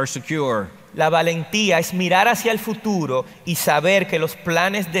plans are secure. La valentía es mirar hacia el futuro y saber que los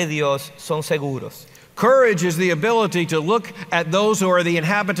planes de Dios son seguros. Courage is the ability to look at those who are the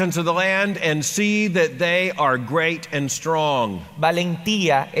inhabitants of the land and see that they are great and strong.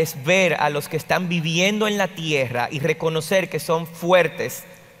 Valentía es ver a los que están viviendo en la tierra y reconocer que son fuertes,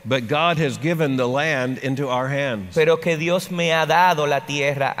 But God has given the land into our hands. pero que Dios me ha dado la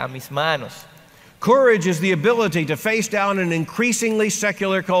tierra a mis manos. Courage is the ability to face down an increasingly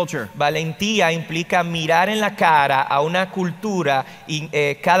secular culture. Valentía implica mirar en la cara a una cultura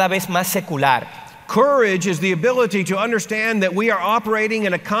cada vez más secular. Courage is the ability to understand that we are operating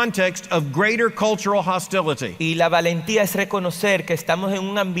in a context of greater cultural hostility. Y la valentía es reconocer que estamos en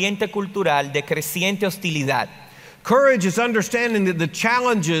un ambiente cultural de creciente hostilidad. Courage is understanding that the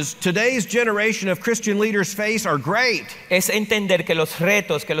challenges today's generation of Christian leaders face are great. Es entender que los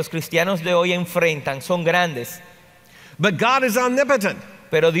retos que los cristianos de hoy enfrentan son grandes, But God is omnipotent.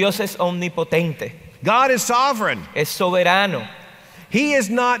 pero Dios es omnipotente, God is sovereign. es soberano. He is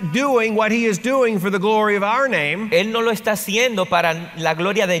not doing what he is doing for the glory of our name, Él no lo está haciendo para la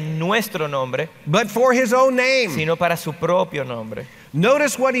gloria de nuestro nombre, but for his own name. sino para su propio nombre.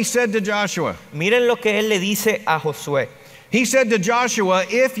 Notice what he said to Joshua. Miren lo que Él le dice a Josué. He said to Joshua,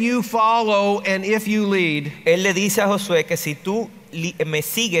 if you follow and if you lead, Él le dice a Josué que si tú me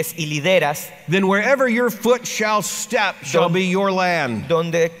sigues y lideras, then wherever your foot shall step shall be your land.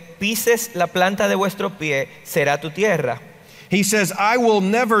 donde pises la planta de vuestro pie será tu tierra. He says, I will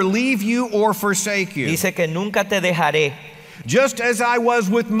never leave you or forsake you. Dice que nunca te dejaré. Just as I was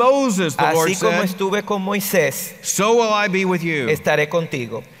with Moses, the Lord Así como said, estuve con Moisés, so will I be with you. estaré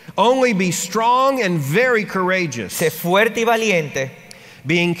contigo. Only be strong and very courageous, Sé fuerte y valiente,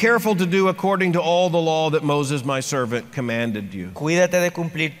 being careful to do according to all the law that Moses my servant commanded you. cuídate de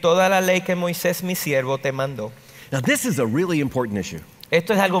cumplir toda la ley que Moisés mi siervo te mandó. Now this is a really important issue.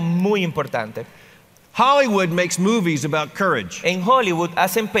 Esto es algo muy importante. Hollywood makes movies about courage. En Hollywood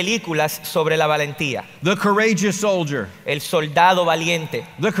hacen películas sobre la valentía. The courageous soldier, El soldado valiente,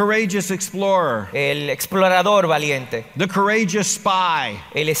 the courageous explorer, el explorador valiente, the courageous spy.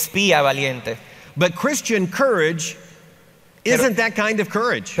 el espía valiente. But Christian courage isn't that kind of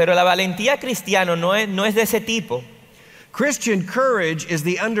courage. Pero la valentía cristiana no es de ese tipo. Christian courage is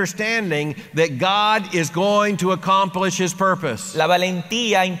the understanding that God is going to accomplish his purpose. La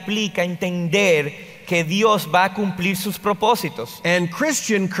valentía implica entender que Dios va a cumplir sus propósitos. And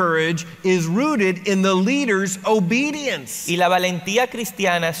Christian courage is rooted in the leader's obedience. Y la valentía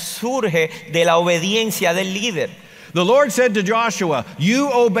cristiana surge de la obediencia del líder. The Lord said to Joshua, you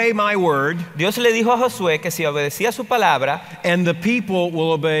obey my word, Dios le dijo a Josué que si obedecía su palabra, and the people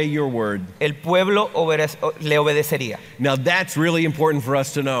will obey your word. el pueblo le obedecería. Now that's really important for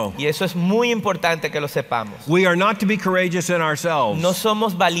us to know. Y eso es muy importante que lo sepamos. We are not to be courageous in ourselves. No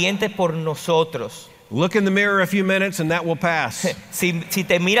somos valientes por nosotros. Look in the mirror a few minutes and that will pass. Si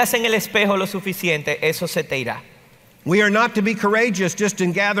te miras en el espejo lo suficiente, eso se te irá. We are not to be courageous just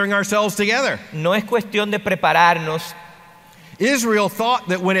in gathering ourselves together. No es cuestión de prepararnos. Israel thought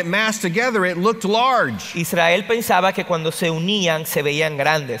that when it massed together it looked large Israel pensaba que cuando se unían se veían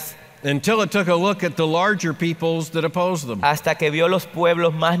grandes, until it took a look at the larger peoples that opposed them. hasta que vio los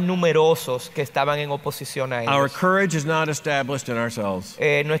pueblos más numerosos que estaban en oposición a Our ellos. courage is not established in ourselves.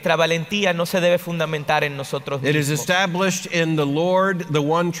 Nuestra valentía no se debe fundamentar en nosotros It is mismos. established in the Lord, the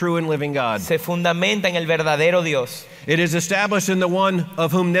one true and living God. Se fundamenta en el verdadero Dios. It is established in the one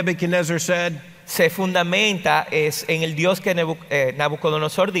of whom Nebuchadnezzar said, Se fundamenta en el Dios que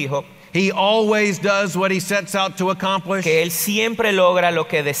Nabucodonosor dijo he always does what he sets out to accomplish, que él siempre logra lo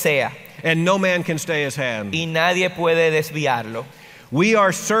que desea and no man can stay his hand. y nadie puede desviarlo. We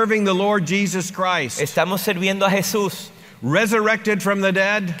are serving the Lord Jesus Christ, Estamos sirviendo a Jesús, resurrected from the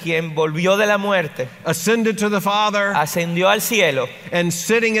dead, quien volvió de la muerte, ascended to the Father, ascendió al cielo and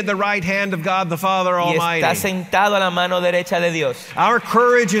sitting at the right hand of God the Father y Almighty. está sentado a la mano derecha de Dios. Our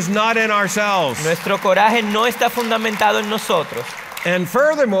courage is not in ourselves. Nuestro coraje no está fundamentado en nosotros. And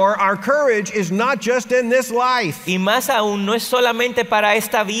furthermore, our courage is not just in this life. Y más aún, no es solamente para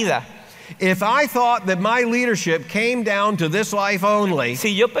esta vida. If I thought that my leadership came down to this life only,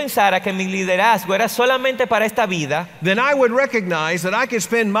 Si yo pensara que mi liderazgo era solamente para esta vida, then I would recognize that I could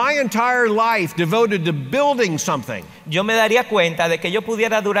spend my entire life devoted to building something, yo me daría cuenta de que yo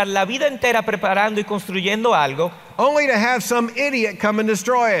pudiera durar la vida entera preparando y construyendo algo, only to have some idiot come and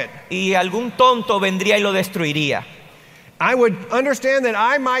destroy it. y algún tonto vendría y lo destruiría. I would understand that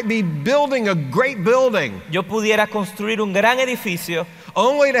I might be building a great building, Yo pudiera construir un gran edificio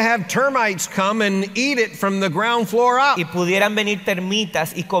only to have termites come and eat it from the ground floor up. y pudieran venir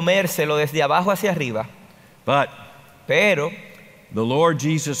termitas y comérselo desde abajo hacia arriba. But Pero the Lord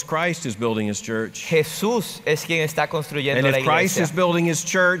Jesus Christ is building his church. Jesús es quien está construyendo And la if Christ iglesia. is building his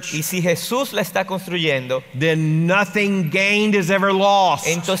church, Y si Jesús la está construyendo, then nothing gained is ever lost.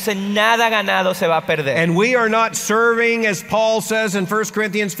 entonces nada ganado se va a perder. And we are not serving, as Paul says in 1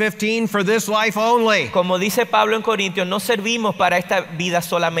 Corinthians 15, for this life only, Como dice Pablo en Corintios, no servimos para esta vida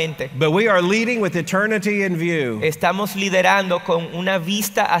solamente. but we are leading with eternity in view. Estamos liderando con una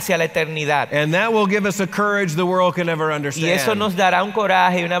vista hacia la eternidad. And that will give us a courage the world can never Y eso nos understand. dará un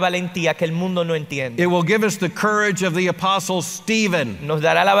coraje y una valentía que el mundo no entiende. It will give us the courage of the apostle Stephen, Nos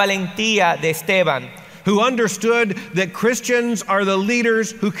dará la valentía de Esteban, who understood that Christians are the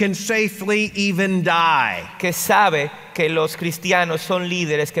leaders who can safely even die. que sabe que los cristianos son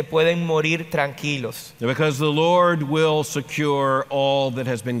líderes que pueden morir tranquilos, Because the Lord will secure all that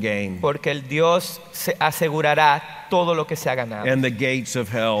has been gained, porque el Dios se asegurará todo lo que se ha ganado. and the gates of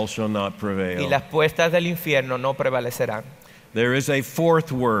hell shall not Y prevail. las puertas del infierno no prevalecerán. There is a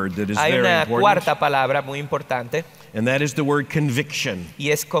fourth word that is Hay very una important, cuarta palabra muy importante and that is the word conviction. y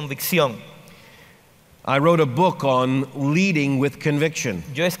es convicción. I wrote a book on leading with conviction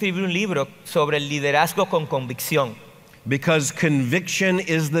Yo escribí un libro sobre el liderazgo con convicción, because conviction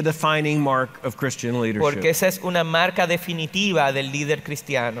is the defining mark of Christian porque leadership. esa es una marca definitiva del líder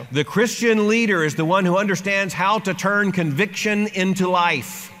cristiano. The Christian leader is the one who understands how to turn conviction into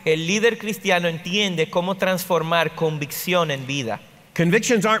life. El líder cristiano entiende cómo transformar convicción en vida.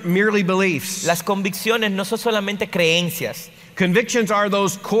 Convictions aren't merely beliefs. Las convicciones no son solamente creencias. Convictions are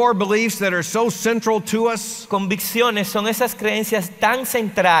those core beliefs that are so central to us Convicciones son esas creencias tan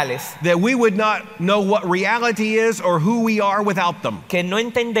centrales that we would not know what reality is or who we are without them. que no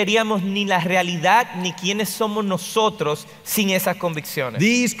entenderíamos ni la realidad ni quiénes somos nosotros sin esas convicciones.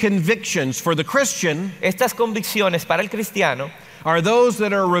 These convictions for the Christian Estas convicciones para el cristiano are those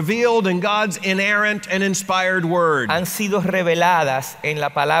that are revealed in God's inerrant and inspired word. han sido reveladas en la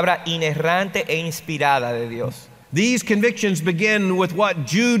palabra inerrante e inspirada de Dios. These convictions begin with what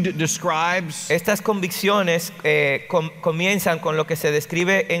Jude describes Estas convicciones comienzan con lo que se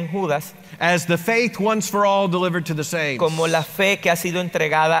describe en Judas as the faith once for all delivered to the saints. como la fe que ha sido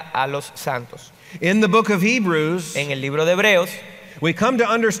entregada a los santos. In the book of Hebrews, En el libro de Hebreos we come to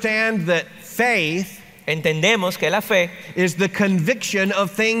understand that faith entendemos que la fe is the conviction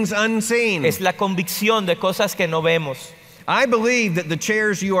of things unseen. es la convicción de cosas que no vemos. I believe that the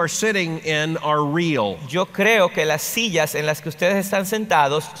chairs you are sitting in are real. Yo creo que las sillas en las que ustedes están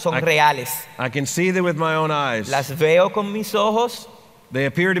sentados son reales. I can see them with my own eyes. Las veo con mis ojos They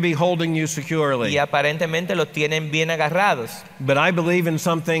appear to be holding you securely. y aparentemente los tienen bien agarrados. But I believe in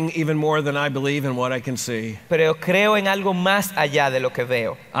something even more than I believe in what I can see. Pero creo en algo más allá de lo que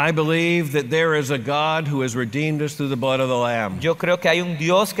veo. I believe that there is a God who has redeemed us through the blood of the Lamb. Yo creo que hay un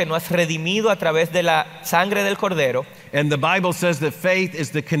Dios que nos ha redimido a través de la sangre del Cordero. And the Bible says that faith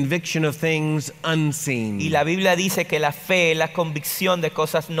is the conviction of things unseen. Y la Biblia dice que la fe es la convicción de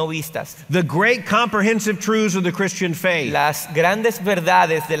cosas no vistas. The great comprehensive truths of the Christian faith Las grandes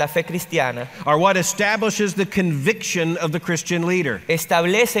verdades de la fe cristiana are what establishes the conviction of the Christian leader.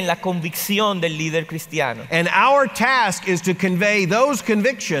 establecen la convicción del líder cristiano. And our task is to convey those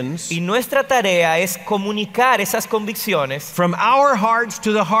convictions Y nuestra tarea es comunicar esas convicciones from our hearts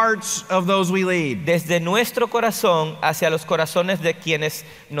to the hearts of those we lead. desde nuestro corazón hacia los corazones de quienes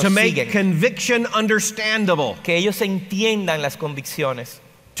nos To make siguen. conviction understandable. Que ellos entiendan las convicciones.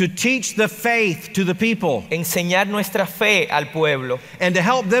 To teach the faith to the people. Enseñar nuestra fe al pueblo. And to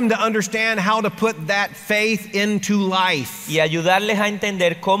help them to understand how to put that faith into life. Y ayudarles a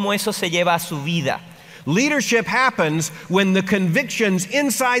entender cómo eso se lleva a su vida. Leadership happens when the convictions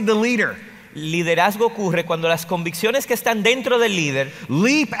inside the leader Liderazgo ocurre cuando las convicciones que están dentro del líder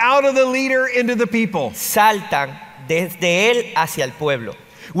leap out of the leader into the people. saltan desde él hacia el pueblo.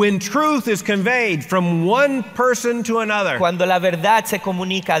 When truth is conveyed from one person to another, Cuando la verdad se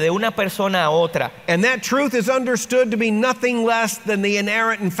comunica de una persona a otra and that truth is understood to be nothing less than the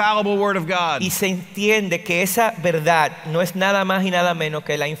inerrant, infallible Word of God. y se entiende que esa verdad no es nada más y nada menos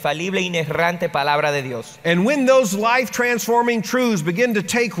que la infalible e inerrante palabra de Dios. And when those life-transforming truths begin to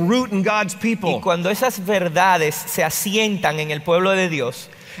take root in God's Y people, cuando esas verdades se asientan en el pueblo de Dios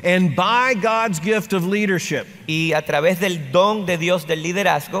and by God's gift of leadership, y a través del don de Dios del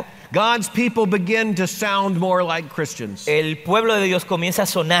liderazgo, God's people begin to sound more like Christians. el pueblo de Dios comienza a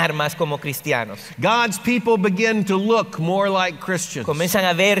sonar más como cristianos. God's people begin to look more like Christians. Comienzan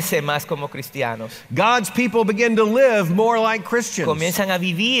a verse más como cristianos. God's people begin to live more like Christians. Comienzan a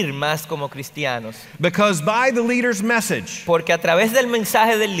vivir más como cristianos. Because by the leader's message, Porque a través del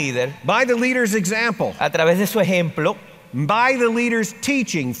mensaje del líder, by the leader's example, a través de su ejemplo by the leader's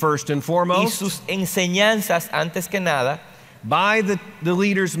teaching first and y foremost, sus enseñanzas antes que nada, by the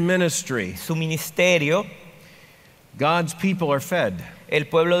leader's ministry, su ministerio, God's people are fed. el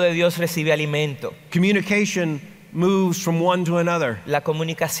pueblo de Dios recibe alimento. Communication moves from one to another. La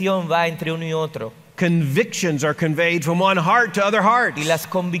comunicación va entre uno y otro. Convictions are conveyed from one heart to other hearts. Y las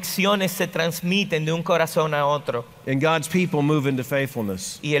convicciones se transmiten de un corazón a otro. And God's people move into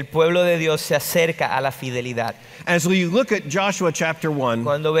faithfulness. Y el pueblo de Dios se acerca a la fidelidad. As we look at Joshua chapter 1,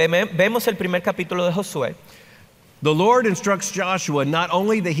 Cuando vemos el primer capítulo de Josué, the Lord instructs Joshua not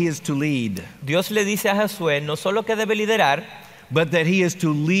only that he is to lead, Dios le dice a Josué no solo que debe liderar, but that he is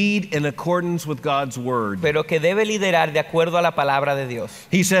to lead in accordance with God's word. pero que debe liderar de acuerdo a la palabra de Dios.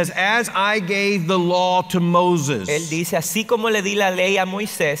 He says, as I gave the law to Moses, Él dice, así como le di la ley a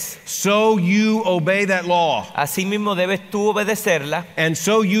Moisés, so you obey that law, así mismo debes tú obedecerla and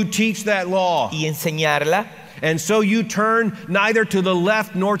so you teach that law, y enseñarla, and so you turn neither to the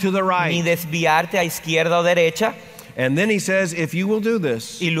left nor to the ni right. desviarte a izquierda o derecha. And then he says, if you will do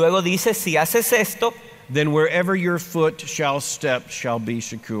this, Y luego dice, si haces esto, then wherever your foot shall step shall be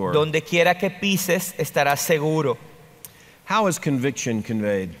secure. donde quiera que pises estarás seguro. How is conviction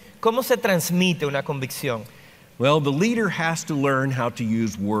conveyed? ¿Cómo se transmite una convicción? Well, the leader has to learn how to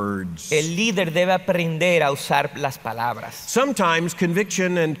use words. El líder debe aprender a usar las palabras. Sometimes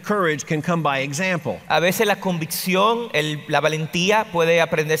conviction and courage can come by example, A veces la convicción, la valentía puede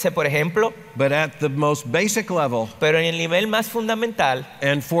aprenderse por ejemplo, but at the most basic level pero en el nivel más fundamental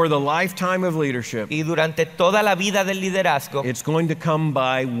and for the lifetime of leadership, y durante toda la vida del liderazgo it's going to come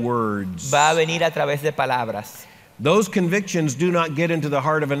by words. va a venir a través de palabras. Those convictions do not get into the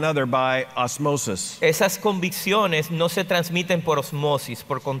heart of another by osmosis. Esas convicciones no se transmiten por osmosis,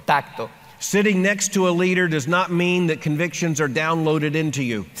 por contacto. Sitting next to a leader does not mean that convictions are downloaded into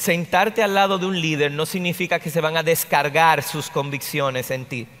you. Sentarte al lado de un líder no significa que se van a descargar sus convicciones en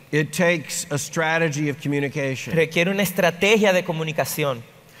ti. It takes a strategy of communication. Requiere una estrategia de comunicación.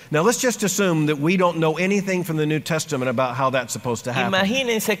 Now let's just assume that we don't know anything from the New Testament about how that's supposed to happen.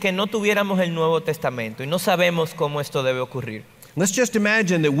 Imagínense que no tuviéramos el Nuevo Testamento y no sabemos cómo esto debe ocurrir. Let's just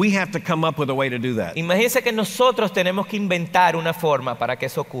imagine that we have to come up with a way to do that. Imagínense que nosotros tenemos que inventar una forma para que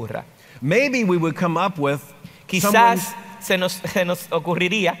eso ocurra. Maybe we would come up with Quizás se nos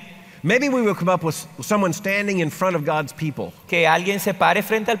ocurriría maybe we would come up with someone standing in front of God's people que alguien se pare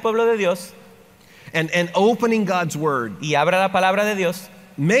frente al pueblo de Dios and opening God's word. y abra la palabra de Dios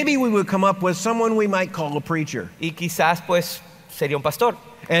Maybe we would come up with someone we might call a preacher. y quizás pues sería un pastor.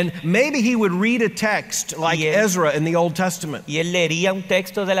 And maybe he would read a text like Y él- Ezra in the Old Testament. Y él leería un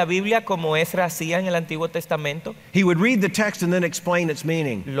texto de la Biblia como Ezra hacía en el Antiguo Testamento. He would read the text and then explain its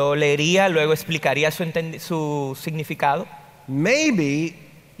meaning. Lo leería, luego explicaría su significado Maybe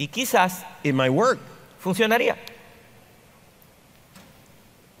y quizás it might work, funcionaría.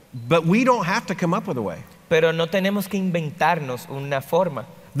 but we don't have to come up with a way. Pero no tenemos que inventarnos una forma.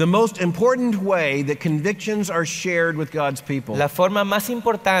 The most important way that convictions are shared with God's people La forma más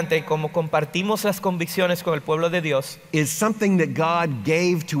importante en cómo compartimos las convicciones con el pueblo de Dios is something that God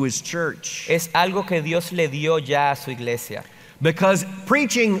gave to his church. es algo que Dios le dio ya a su iglesia. Because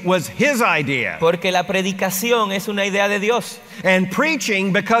preaching was his idea. Porque la predicación es una idea de Dios. And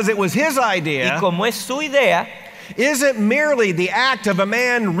preaching, because it was his Y idea, como es su idea, isn't merely the act of a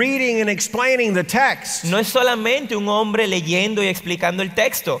man reading and explaining the text. no es solamente un hombre leyendo y explicando el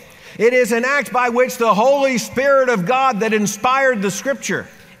texto. It is an act by which the Holy Spirit of God that inspired the Scripture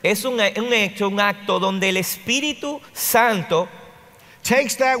Es un acto donde el Espíritu Santo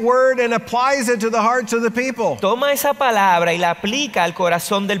takes that word and applies it to the hearts of the people. toma esa palabra y la aplica al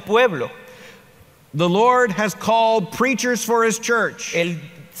corazón del pueblo. The Lord has called preachers for his church, El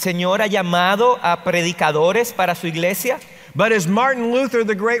Señor ha llamado a predicadores para su iglesia, But as Martin Luther,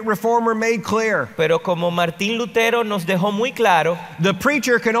 the great reformer, made clear, Pero como Martín Lutero nos dejó muy claro, the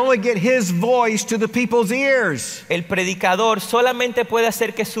preacher can only get his voice to the people's ears. el predicador solamente puede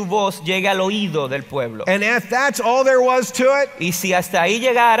hacer que su voz llegue al oído del pueblo. And if that's all there was to it, Y si hasta ahí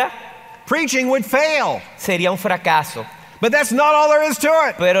llegara, preaching would fail. sería un fracaso. But that's not all there is to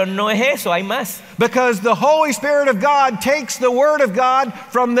it. Pero no es eso, hay más. Because the Holy Spirit of God takes the Word of God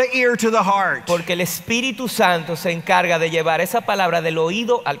from the ear to the heart. Porque el Espíritu Santo se encarga de llevar esa palabra del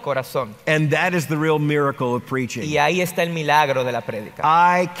oído al corazón. And that is the real miracle of preaching. Y ahí está el milagro de la prédica.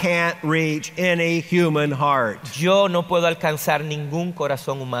 I can't reach any human heart, Yo no puedo alcanzar ningún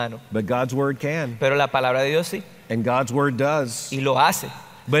corazón humano, but God's Word can. pero la palabra de Dios sí, And God's Word does. y lo hace.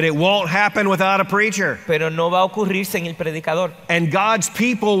 But it won't happen without a preacher. Pero no va a ocurrir sin el predicador. And God's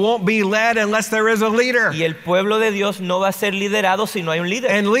people won't be led unless there is a leader. Y el pueblo de Dios no va a ser liderado si no hay un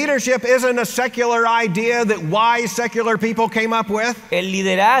líder. And leadership isn't a secular idea that wise secular people came up with. El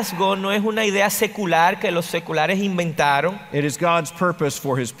liderazgo no es una idea secular que los seculares inventaron. It is God's purpose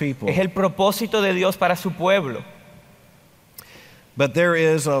for His people. Es el propósito de Dios para su pueblo. But there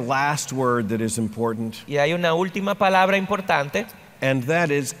is a last word that is important, Y hay una última palabra importante, and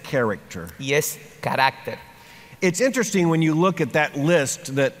that is character. y es carácter. It's interesting when you look at that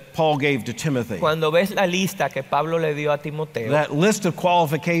list that Paul gave to Timothy, Cuando ves la lista que Pablo le dio a Timoteo, that list of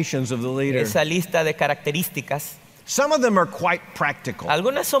qualifications of the leader. esa lista de características, Some of them are quite practical,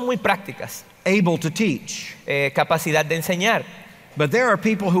 algunas son muy prácticas, able to teach. capacidad de enseñar. But there are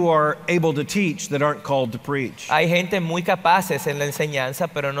people who are able to teach that aren't called to preach. Hay gente muy capaces en la enseñanza,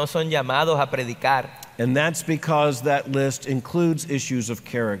 pero no son llamados a predicar. And that's because that list includes issues of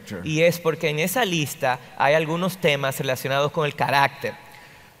character. Y es porque en esa lista hay algunos temas relacionados con el carácter.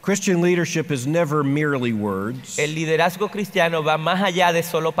 Christian leadership is never merely words. El liderazgo cristiano va más allá de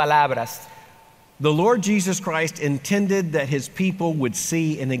solo palabras. The Lord Jesus Christ intended that His people would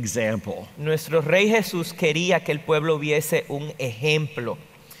see an example. Nuestro Rey Jesús quería que el pueblo viese un ejemplo.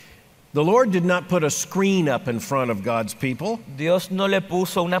 The Lord did not put a screen up in front of God's people. Dios no le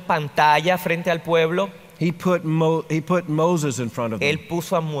puso una pantalla frente al pueblo. He put Moses in front of them. Él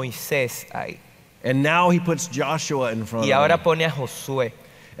puso a Moisés ahí. And now He puts Joshua in front Y of ahora them. pone a Josué.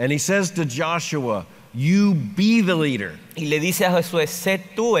 And He says to Joshua, you be the leader. Y le dice a Josué, sé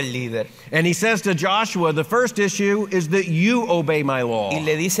tú el líder. And He says to Joshua, the first issue is that you obey my law. Y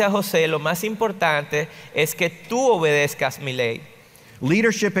le dice a José, lo más importante es que tú obedezcas mi ley.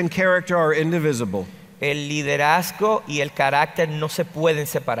 Leadership and character are indivisible. El liderazgo y el carácter no se pueden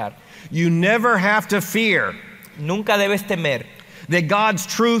separar. You never have to fear Nunca debes temer that God's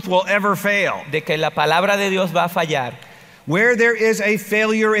truth will ever fail. de que la palabra de Dios va a fallar. Where there is a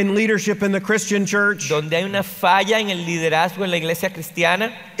failure in leadership in the Christian church, Donde hay una falla en el liderazgo en la iglesia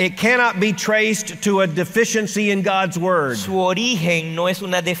cristiana, it cannot be traced to a deficiency in God's word. su origen no es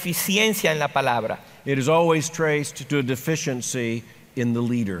una deficiencia en la palabra. It is always traced to a deficiency in the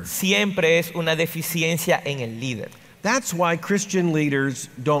leader. Siempre es una deficiencia en el líder. That's why Christian leaders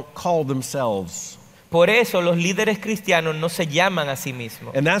don't call themselves. Por eso los líderes cristianos no se llaman a sí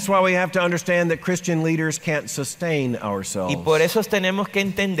mismos. And that's why we have to understand that Christian leaders can't sustain ourselves. Y por eso tenemos que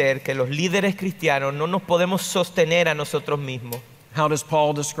entender que los líderes cristianos no nos podemos sostener a nosotros mismos. How does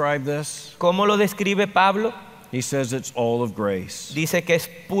Paul describe this? ¿Cómo lo describe Pablo? He says it's all of grace. Dice que es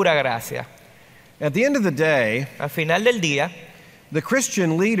pura gracia. At the end of the day, Al final del día, the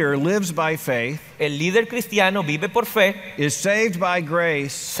Christian leader lives by faith, el líder cristiano vive por fe, is saved by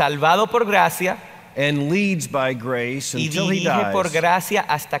grace, salvado por gracia and leads by grace y until he dirige por dies. gracia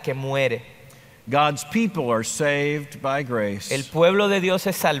hasta que muere. God's people are saved by grace. El pueblo de Dios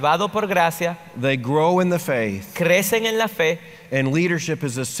es salvado por gracia, They grow in the faith, crecen en la fe and leadership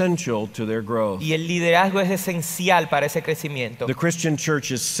is essential to their growth. y el liderazgo es esencial para ese crecimiento. The Christian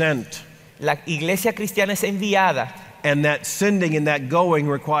church is sent, La iglesia cristiana es enviada and that sending and that going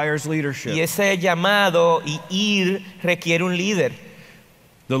requires leadership. y ese llamado y ir requiere un líder.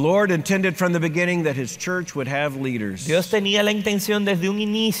 The Lord intended from the beginning that His church would have leaders. Dios tenía la intención desde un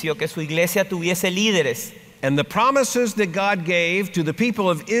inicio que su iglesia tuviese líderes. And the promises that God gave to the people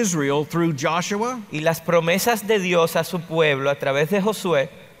of Israel through Joshua, Y las promesas de Dios a su pueblo a través de Josué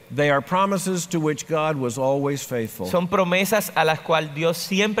they are promises to which God was always faithful. son promesas a las cuales Dios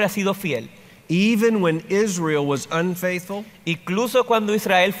siempre ha sido fiel. Even when Israel was unfaithful, Incluso cuando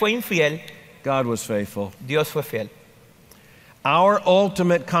Israel fue infiel, God was faithful. Dios fue fiel. Our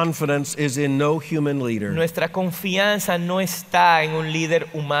ultimate confidence is in no human leader. Nuestra confianza no está en un líder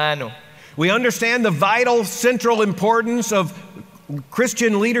humano. We understand the vital, central importance of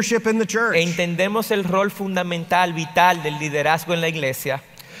Christian leadership in the church. Entendemos el rol fundamental, vital del liderazgo en la iglesia.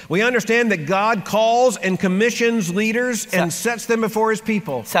 We understand that God calls and commissions leaders and sets them before his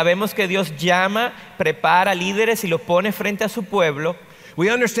people. Sabemos que Dios llama, prepara líderes y los pone frente a su pueblo. We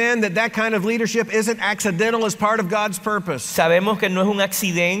understand that that kind of leadership isn't accidental as part of God's purpose. Sabemos que no es un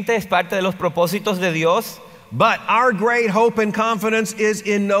accidente, es parte de los propósitos de Dios. But our great hope and confidence is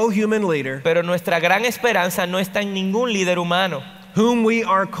in no human leader, Pero nuestra gran esperanza no está en ningún líder humano whom we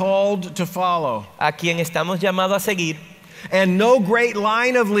are called to follow. a quien estamos llamados a seguir, And no great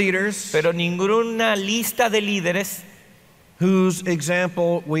line of leaders pero ninguna lista de líderes whose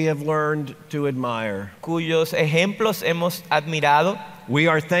example we have learned to admire. cuyos ejemplos hemos admirado. We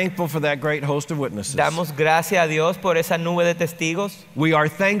are thankful for that great host of witnesses. Damos gracias a Dios por esa nube de testigos. We are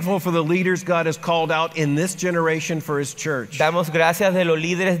thankful for the leaders God has called out in this generation for his church. Damos gracias de los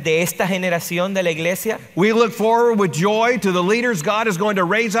líderes de esta generación de la iglesia. We look forward with joy to the leaders God is going to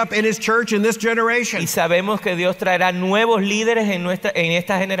raise up in his church in this generation. Y sabemos que Dios traerá nuevos líderes en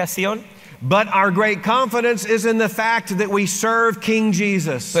esta generación. But our great confidence is in the fact that we serve King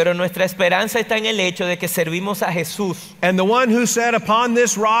Jesus. Pero nuestra esperanza está en el hecho de que servimos a Jesús. And the one who said, "Upon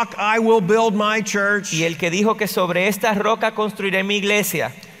this rock I will build my church, Y el que dijo que sobre esta roca construiré mi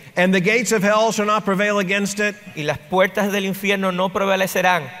iglesia and the gates of hell shall not prevail against it," y las puertas del infierno no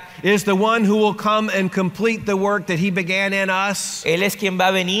prevalecerán. is the one who will come and complete the work that he began in us. Él es quien va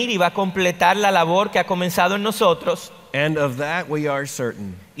a venir y va a completar la labor que ha comenzado en nosotros. And of that we are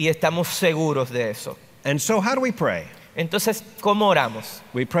certain. Y estamos seguros de eso. And so how do we pray? Entonces, ¿cómo oramos?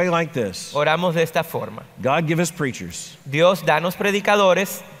 We pray like this. Oramos de esta forma. God, give us preachers. Dios, danos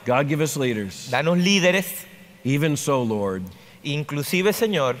predicadores, God, give us leaders. danos líderes. Even so, Lord, Inclusive,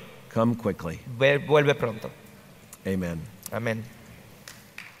 Señor, come quickly. vuelve pronto. Amen. Amén.